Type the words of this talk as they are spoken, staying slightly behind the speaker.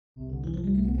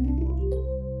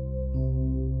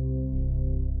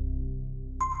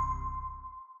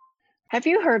Have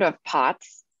you heard of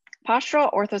POTS?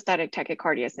 Postural orthostatic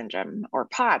tachycardia syndrome, or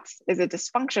POTS, is a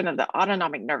dysfunction of the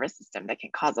autonomic nervous system that can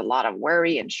cause a lot of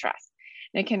worry and stress.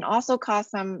 And it can also cause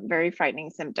some very frightening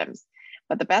symptoms.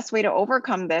 But the best way to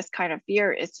overcome this kind of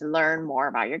fear is to learn more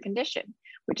about your condition,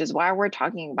 which is why we're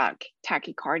talking about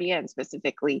tachycardia and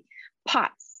specifically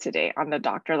POTS today on the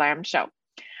Dr. Lam Show.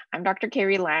 I'm Dr.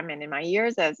 Carrie Lam, and in my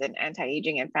years as an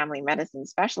anti-aging and family medicine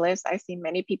specialist, I've seen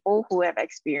many people who have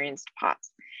experienced POTS.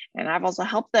 And I've also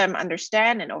helped them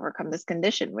understand and overcome this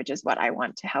condition, which is what I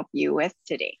want to help you with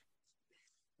today.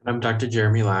 I'm Dr.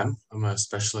 Jeremy Lam. I'm a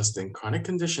specialist in chronic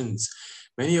conditions,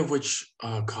 many of which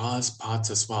cause POTS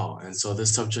as well. And so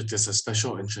this subject is a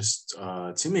special interest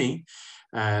to me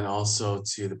and also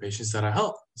to the patients that I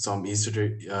help. So I'm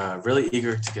really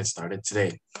eager to get started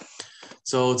today.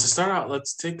 So to start out,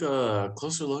 let's take a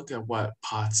closer look at what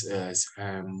POTS is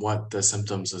and what the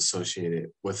symptoms associated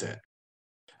with it.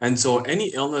 And so any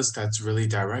illness that's really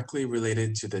directly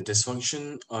related to the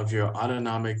dysfunction of your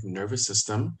autonomic nervous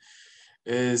system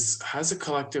has a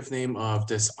collective name of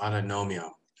dysautonomia.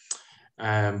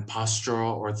 And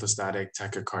postural orthostatic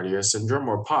tachycardia syndrome,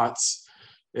 or POTS,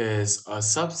 is a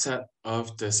subset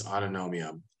of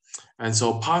dysautonomia. And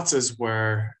so POTS is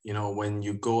where, when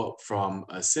you go up from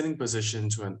a sitting position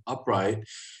to an upright,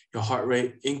 your heart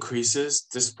rate increases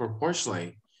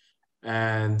disproportionately.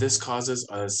 And this causes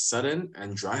a sudden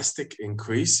and drastic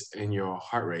increase in your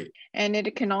heart rate. And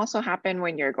it can also happen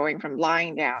when you're going from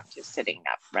lying down to sitting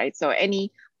up, right? So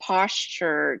any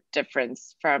posture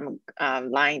difference from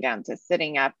lying down to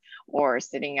sitting up or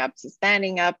sitting up to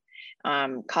standing up,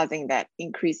 causing that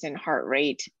increase in heart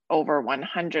rate over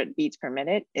 100 beats per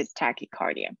minute is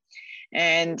tachycardia.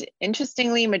 And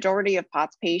interestingly, majority of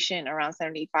POTS patients, around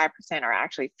 75%, are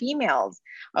actually females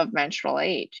of menstrual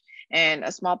age. And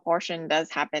a small portion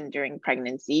does happen during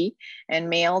pregnancy. And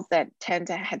males that tend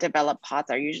to develop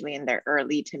POTS are usually in their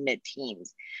early to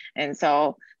mid-teens. And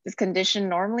so this condition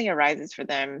normally arises for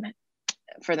them,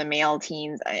 for the male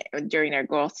teens, during their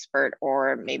growth spurt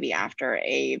or maybe after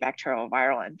a bacterial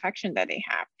viral infection that they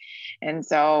have. And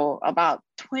so about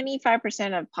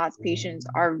 25% of POTS patients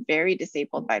are very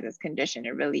disabled by this condition.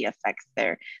 It really affects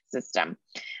their system.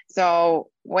 So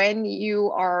when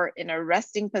you are in a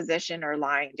resting position or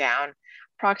lying down,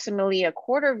 approximately a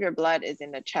quarter of your blood is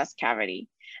in the chest cavity.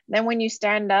 Then when you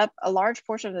stand up, a large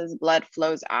portion of this blood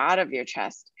flows out of your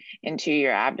chest into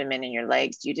your abdomen and your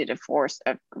legs due to the force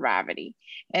of gravity.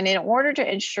 And in order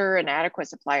to ensure an adequate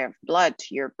supply of blood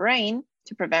to your brain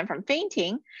to prevent from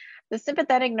fainting, the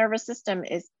sympathetic nervous system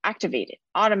is activated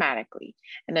automatically,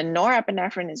 and the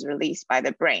norepinephrine is released by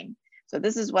the brain. So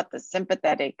this is what the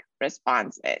sympathetic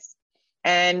response is.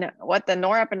 And what the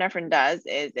norepinephrine does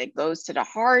is it goes to the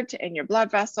heart and your blood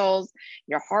vessels.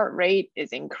 Your heart rate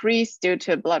is increased due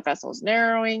to blood vessels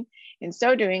narrowing. In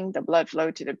so doing, the blood flow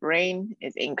to the brain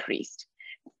is increased,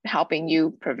 helping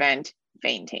you prevent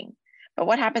fainting. But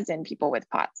what happens in people with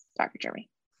POTS, Dr. Jeremy?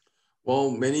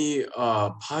 Well, many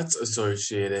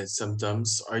POTS-associated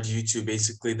symptoms are due to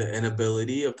basically the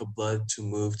inability of the blood to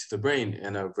move to the brain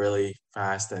in a really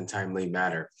fast and timely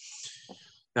manner.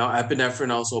 Now,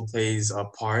 epinephrine also plays a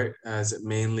part as it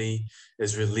mainly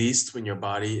is released when your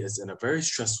body is in a very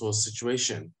stressful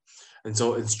situation. And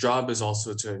so its job is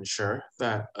also to ensure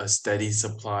that a steady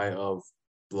supply of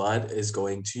blood is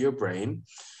going to your brain,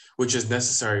 which is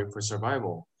necessary for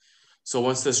survival. So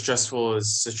once the stressful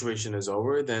situation is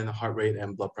over, then heart rate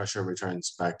and blood pressure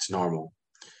returns back to normal.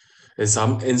 In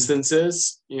some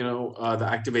instances, the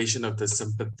activation of the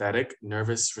sympathetic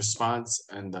nervous response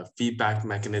and the feedback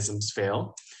mechanisms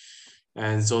fail.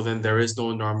 And so then there is no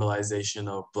normalization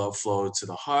of blood flow to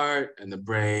the heart and the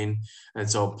brain. And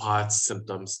so POTS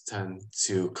symptoms tend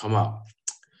to come up,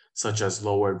 such as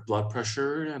lowered blood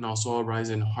pressure and also a rise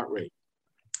in heart rate.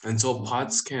 And so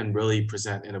POTS can really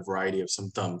present in a variety of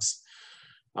symptoms.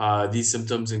 These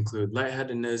symptoms include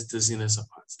lightheadedness, dizziness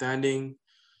upon standing,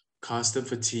 constant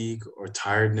fatigue or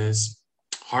tiredness,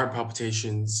 heart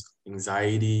palpitations,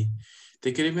 anxiety.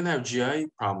 They could even have GI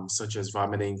problems such as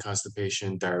vomiting,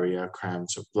 constipation, diarrhea,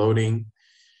 cramps, or bloating.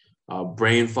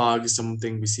 Brain fog is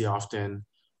something we see often,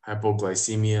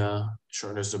 hypoglycemia,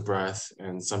 shortness of breath,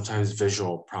 and sometimes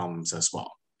visual problems as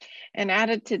well. And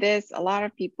added to this, a lot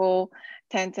of people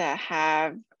tend to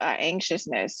have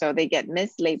anxiousness, so they get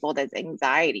mislabeled as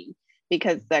anxiety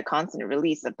because the constant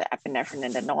release of the epinephrine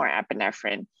and the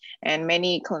norepinephrine. And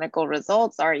many clinical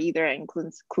results are either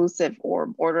inclusive or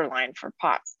borderline for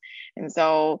POTS. And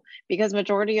so because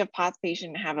majority of POTS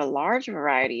patients have a large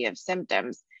variety of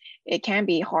symptoms, it can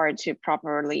be hard to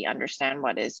properly understand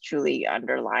what is truly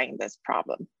underlying this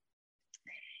problem.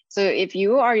 So if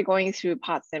you are going through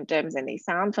POTS symptoms and they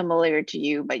sound familiar to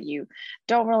you, but you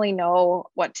don't really know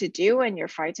what to do and you're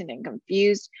frightened and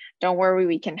confused, don't worry,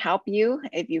 we can help you.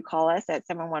 If you call us at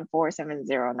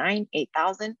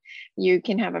 714-709-8000, you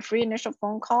can have a free initial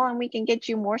phone call and we can get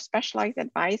you more specialized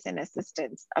advice and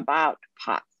assistance about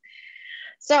POTS.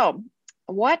 So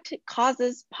what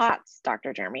causes POTS,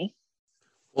 Dr. Jeremy?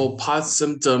 Well, POTS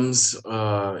symptoms,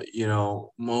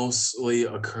 mostly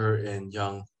occur in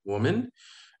young women.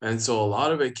 And so a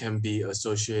lot of it can be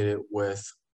associated with,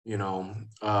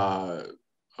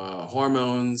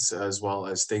 hormones as well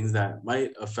as things that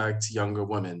might affect younger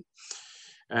women.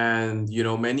 And,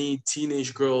 many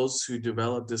teenage girls who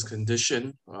develop this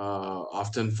condition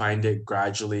often find it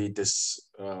gradually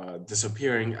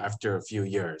disappearing after a few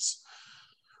years.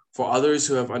 For others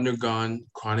who have undergone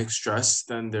chronic stress,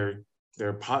 then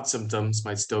their POTS symptoms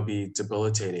might still be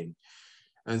debilitating.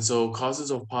 And so causes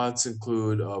of POTS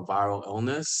include viral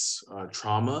illness,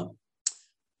 trauma,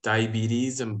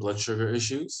 diabetes, and blood sugar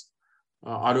issues.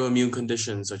 Autoimmune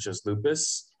conditions such as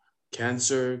lupus,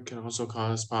 cancer can also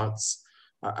cause POTS.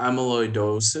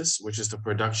 Amyloidosis, which is the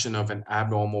production of an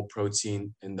abnormal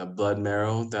protein in the blood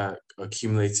marrow that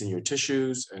accumulates in your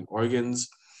tissues and organs.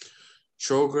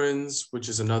 Sjogren's, which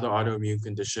is another autoimmune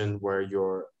condition where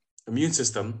your immune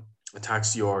system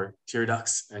attacks your tear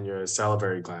ducts and your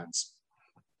salivary glands.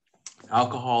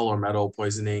 Alcohol or metal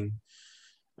poisoning,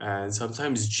 and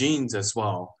sometimes genes as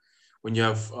well. When you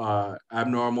have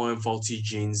abnormal and faulty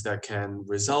genes that can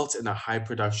result in a high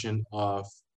production of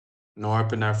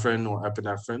norepinephrine or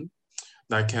epinephrine,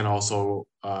 that can also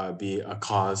be a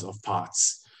cause of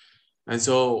POTS. And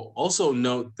so also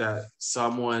note that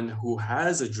someone who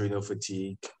has adrenal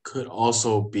fatigue could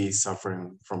also be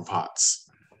suffering from POTS.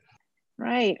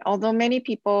 Right. Although many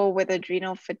people with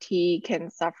adrenal fatigue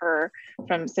can suffer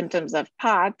from symptoms of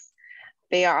POTS,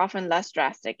 they are often less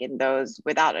drastic in those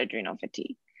without adrenal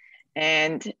fatigue.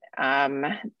 And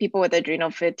people with adrenal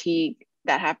fatigue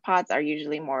that have POTS are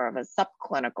usually more of a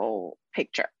subclinical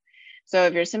picture. So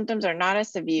if your symptoms are not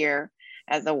as severe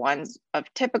as the ones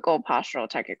of typical postural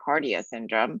tachycardia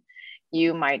syndrome,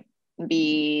 you might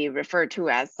be referred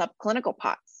to as subclinical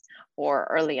POTS or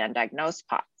early undiagnosed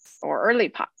POTS or early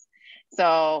POTS.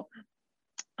 So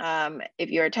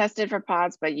if you're tested for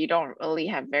POTS, but you don't really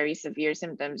have very severe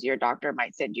symptoms, your doctor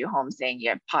might send you home saying you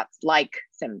have POTS-like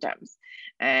symptoms.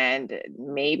 And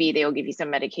maybe they'll give you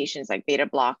some medications like beta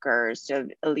blockers to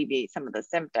alleviate some of the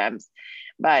symptoms.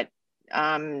 But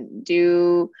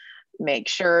do make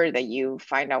sure that you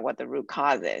find out what the root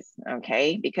cause is,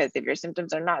 okay? Because if your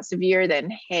symptoms are not severe, then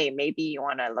hey, maybe you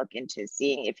want to look into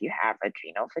seeing if you have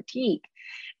adrenal fatigue,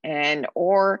 and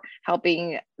or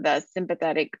helping the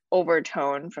sympathetic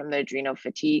overtone from the adrenal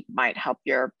fatigue might help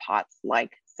your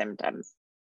POTS-like symptoms.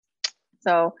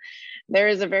 So there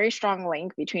is a very strong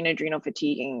link between adrenal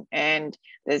fatigue and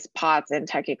this POTS and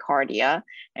tachycardia,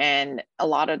 and a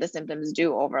lot of the symptoms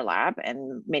do overlap,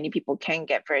 and many people can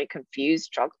get very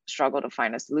confused, struggle to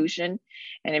find a solution.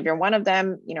 And if you're one of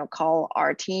them, call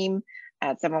our team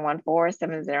at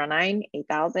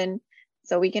 714-709-8000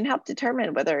 so we can help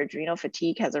determine whether adrenal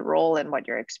fatigue has a role in what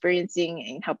you're experiencing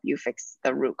and help you fix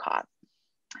the root cause.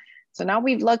 So now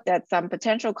we've looked at some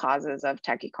potential causes of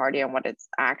tachycardia and what it's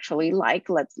actually like.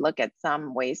 Let's look at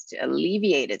some ways to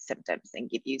alleviate its symptoms and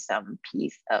give you some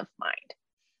peace of mind.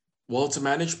 Well, to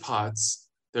manage POTS,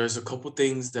 there's a couple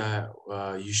things that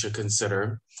you should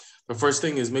consider. The first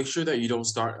thing is make sure that you don't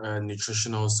start a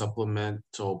nutritional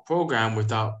supplemental program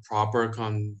without proper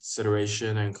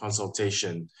consideration and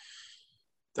consultation.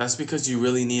 That's because you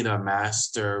really need a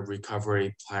master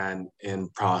recovery plan in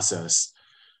process.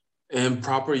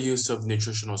 Improper use of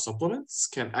nutritional supplements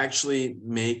can actually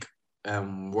make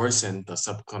worsen the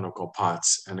subclinical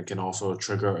POTS, and it can also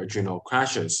trigger adrenal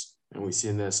crashes. And we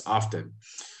see this often.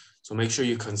 So make sure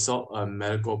you consult a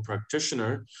medical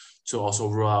practitioner to also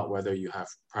rule out whether you have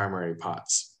primary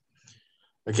POTS.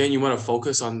 Again, you want to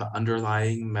focus on the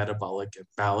underlying metabolic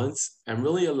imbalance and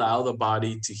really allow the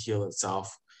body to heal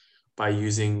itself by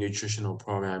using nutritional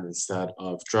program instead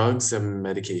of drugs and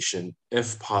medication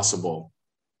if possible.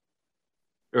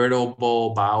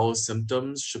 Irritable bowel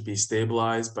symptoms should be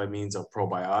stabilized by means of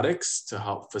probiotics to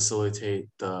help facilitate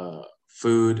the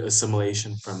food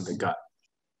assimilation from the gut.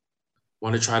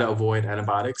 Want to try to avoid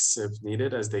antibiotics if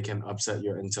needed, as they can upset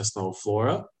your intestinal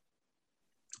flora.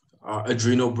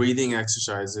 Adrenal breathing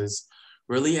exercises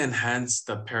really enhance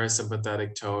the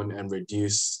parasympathetic tone and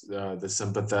reduce the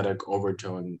sympathetic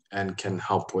overtone and can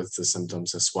help with the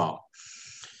symptoms as well.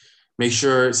 Make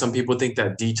sure some people think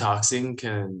that detoxing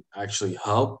can actually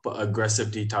help, but aggressive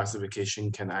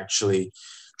detoxification can actually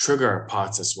trigger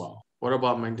POTS as well. What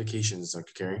about medications,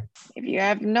 Dr. Carey? If you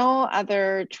have no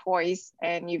other choice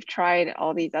and you've tried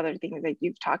all these other things that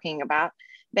you've talking about,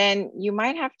 then you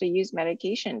might have to use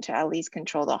medication to at least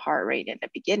control the heart rate in the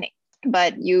beginning.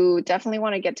 But you definitely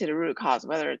want to get to the root cause,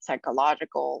 whether it's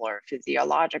psychological or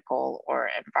physiological or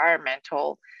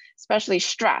environmental, especially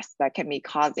stress that can be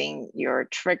causing your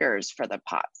triggers for the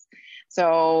POTS.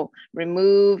 So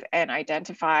remove and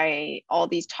identify all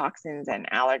these toxins and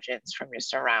allergens from your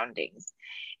surroundings.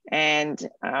 And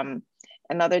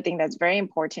another thing that's very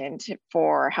important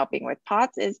for helping with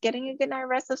POTS is getting a good night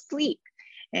rest of sleep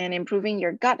and improving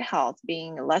your gut health,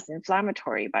 being less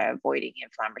inflammatory by avoiding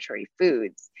inflammatory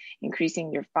foods,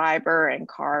 increasing your fiber and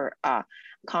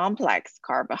complex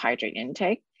carbohydrate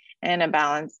intake, and a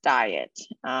balanced diet.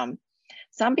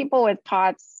 Some people with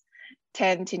POTS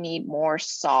tend to need more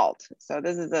salt. So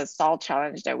this is a salt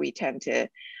challenge that we tend to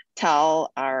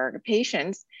tell our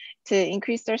patients to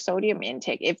increase their sodium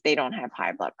intake if they don't have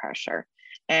high blood pressure.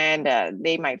 And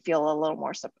they might feel a little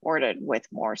more supported with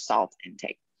more salt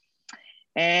intake.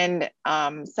 And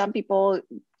some people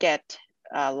get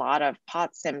a lot of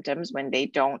POTS symptoms when they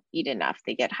don't eat enough.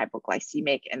 They get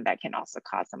hypoglycemic, and that can also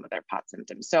cause some of their POTS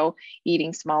symptoms. So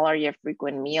eating smaller yet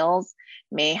frequent meals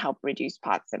may help reduce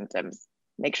POTS symptoms.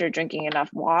 Make sure you're drinking enough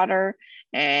water.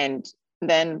 And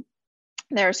then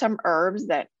there are some herbs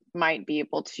that might be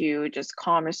able to just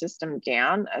calm your system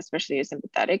down, especially your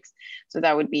sympathetics. So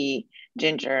that would be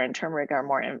ginger and turmeric are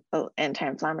more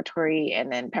anti-inflammatory, and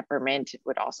then peppermint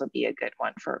would also be a good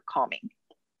one for calming.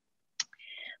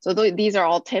 So these are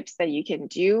all tips that you can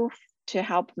do to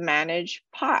help manage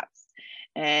POTS.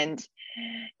 And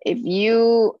if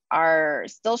you are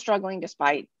still struggling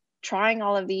despite trying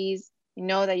all of these, you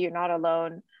know that you're not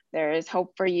alone. There is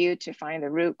hope for you to find the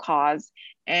root cause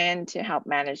and to help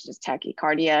manage this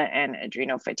tachycardia and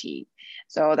adrenal fatigue.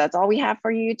 So that's all we have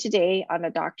for you today on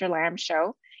the Dr. Lam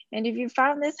Show. And if you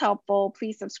found this helpful,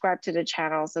 please subscribe to the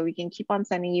channel so we can keep on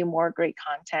sending you more great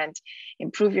content,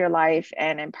 improve your life,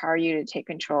 and empower you to take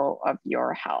control of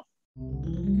your health.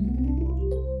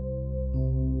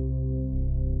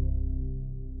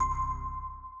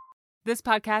 This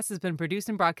podcast has been produced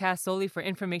and broadcast solely for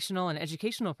informational and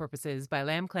educational purposes by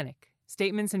Lam Clinic.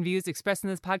 Statements and views expressed in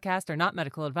this podcast are not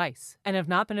medical advice and have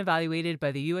not been evaluated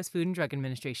by the U.S. Food and Drug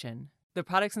Administration. The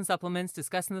products and supplements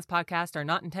discussed in this podcast are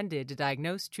not intended to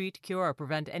diagnose, treat, cure, or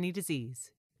prevent any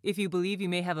disease. If you believe you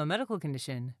may have a medical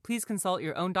condition, please consult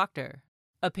your own doctor.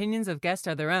 Opinions of guests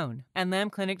are their own, and Lam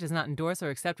Clinic does not endorse or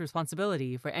accept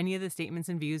responsibility for any of the statements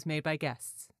and views made by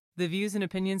guests. The views and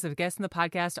opinions of guests in the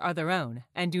podcast are their own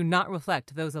and do not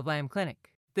reflect those of Lam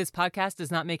Clinic. This podcast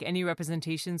does not make any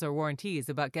representations or warranties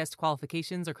about guest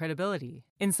qualifications or credibility.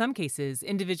 In some cases,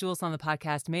 individuals on the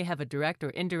podcast may have a direct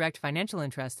or indirect financial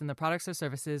interest in the products or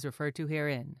services referred to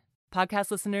herein.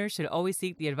 Podcast listeners should always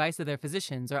seek the advice of their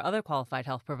physicians or other qualified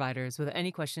health providers with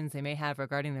any questions they may have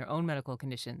regarding their own medical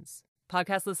conditions.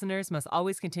 Podcast listeners must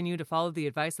always continue to follow the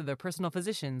advice of their personal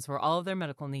physicians for all of their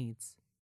medical needs.